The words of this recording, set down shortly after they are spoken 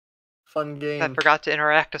Fun game. I forgot to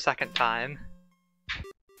interact a second time.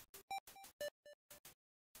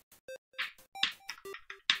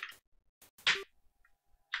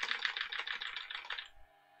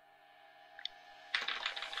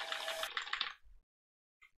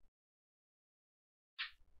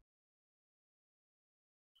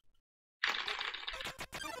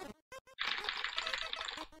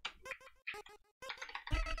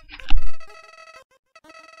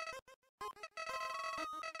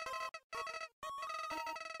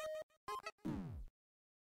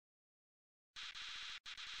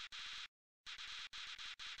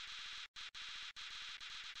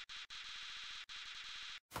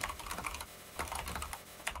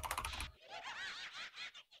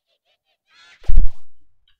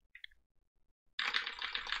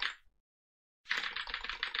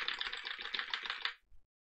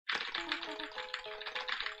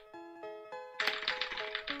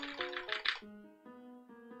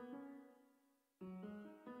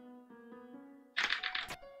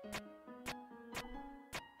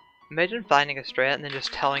 Imagine finding a strat and then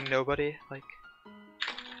just telling nobody, like...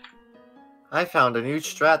 I found a new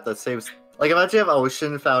strat that saves... Like, imagine if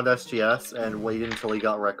Ocean found SGS and waited until he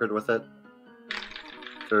got record with it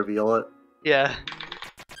to reveal it. Yeah.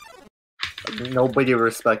 Like, nobody would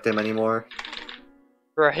respect him anymore.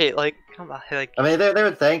 Right, like, come on, like... I mean, they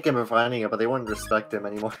would thank him for finding it, but they wouldn't respect him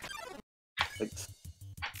anymore. Like...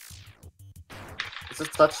 It's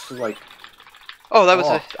just such, like... Oh, that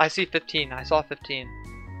was I see 15. I saw 15.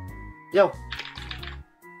 Yo!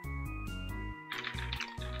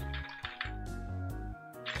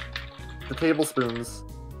 The tablespoons.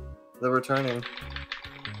 They're returning.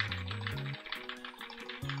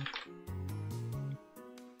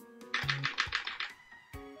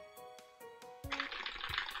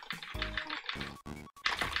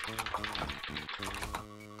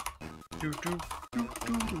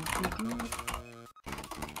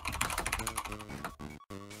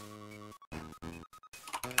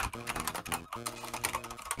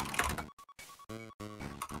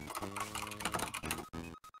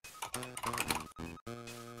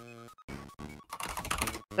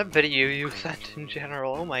 That video you sent in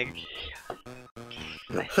general, oh my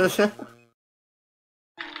god.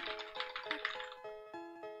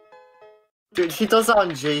 Dude, he does that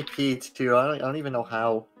on JP too. I don't even know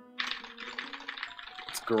how.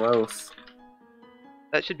 It's gross.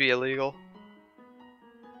 That should be illegal.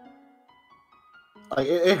 Like,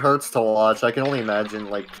 it hurts to watch. I can only imagine,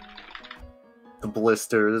 like, the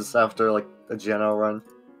blisters after, like, a Geno run.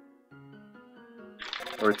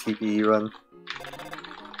 Or a TPE run.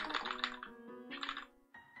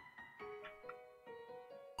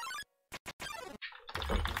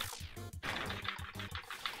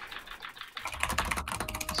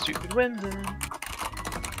 Stupid Winston.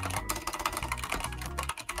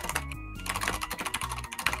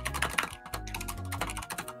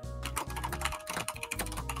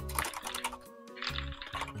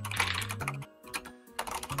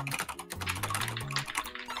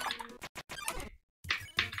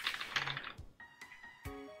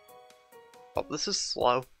 Oh, this is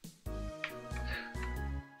slow.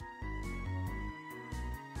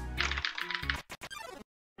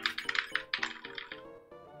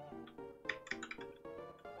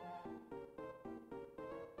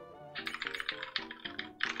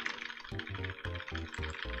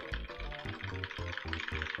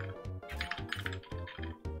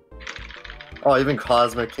 Oh, even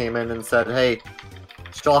Cosmic came in and said, hey,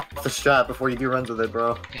 show off the strat before you do runs with it,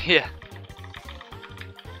 bro. Yeah.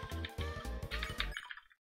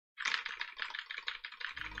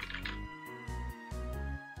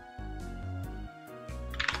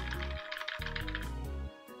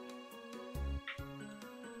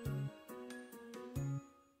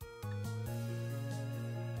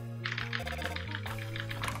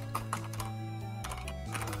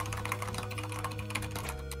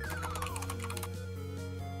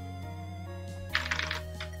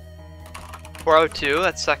 .402,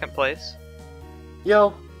 that's second place.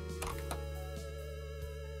 Yo,